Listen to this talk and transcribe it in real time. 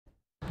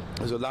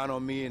There's a lot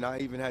on me, and I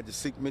even had to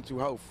seek mental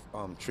health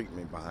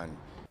treatment behind it.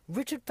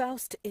 Richard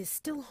Faust is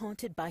still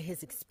haunted by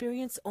his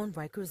experience on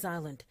Rikers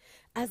Island,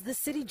 as the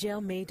city jail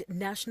made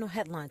national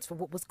headlines for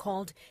what was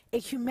called a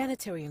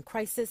humanitarian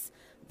crisis.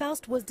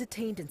 Faust was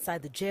detained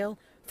inside the jail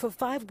for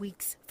 5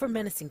 weeks for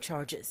menacing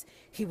charges.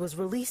 He was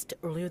released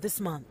earlier this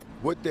month.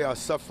 What they are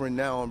suffering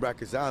now on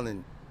Rikers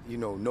Island,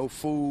 no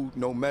food,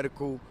 no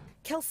medical.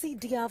 Kelsey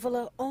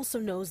Diavola also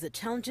knows the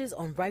challenges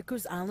on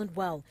Rikers Island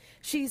well.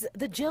 She's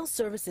the jail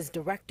services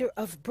director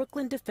of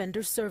Brooklyn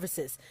Defender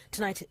Services.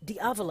 Tonight,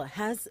 Diavola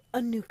has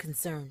a new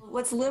concern.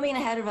 What's looming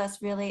ahead of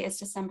us really is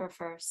December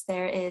 1st.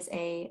 There is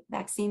a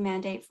vaccine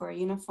mandate for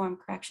uniformed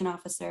correction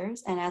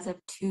officers, and as of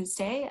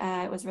Tuesday,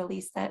 it was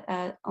released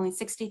that only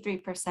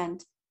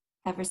 63%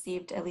 have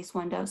received at least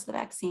one dose of the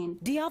vaccine.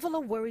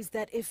 Diavola worries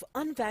that if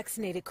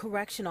unvaccinated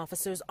correction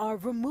officers are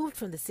removed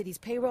from the city's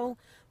payroll,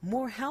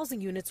 more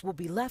housing units will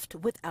be left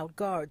without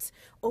guards,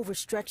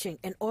 overstretching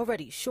an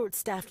already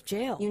short-staffed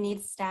jail. You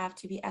need staff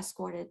to be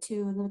escorted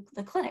to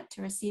the clinic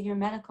to receive your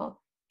medical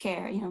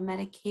care,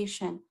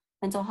 medication,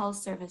 mental health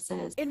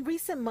services. In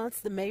recent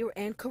months, the mayor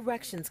and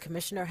corrections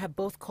commissioner have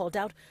both called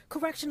out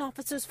correction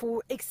officers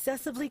for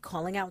excessively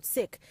calling out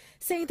sick,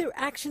 saying their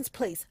actions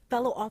place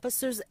fellow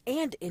officers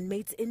and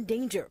inmates in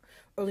danger.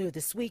 Earlier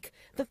this week,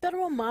 the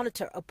federal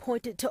monitor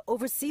appointed to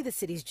oversee the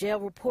city's jail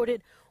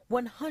reported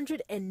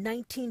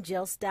 119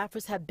 jail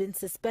staffers have been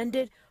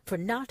suspended for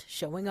not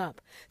showing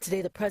up.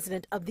 Today, the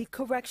president of the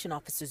Correction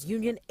Officers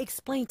Union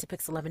explained to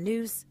Pix 11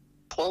 News.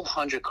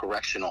 1,200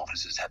 correction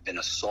officers have been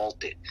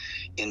assaulted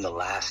in the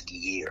last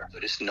year. So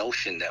this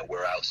notion that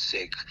we're out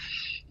sick,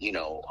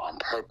 on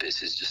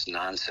purpose is just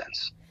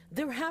nonsense.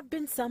 There have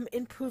been some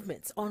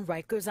improvements on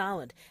Rikers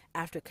Island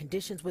after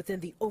conditions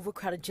within the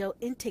overcrowded jail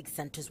intake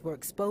centers were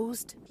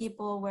exposed.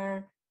 People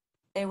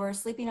they were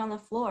sleeping on the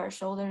floor,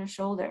 shoulder to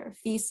shoulder,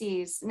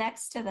 feces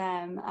next to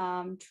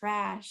them,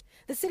 trash.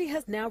 The city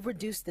has now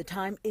reduced the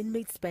time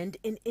inmates spend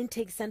in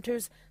intake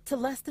centers to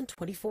less than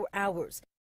 24 hours.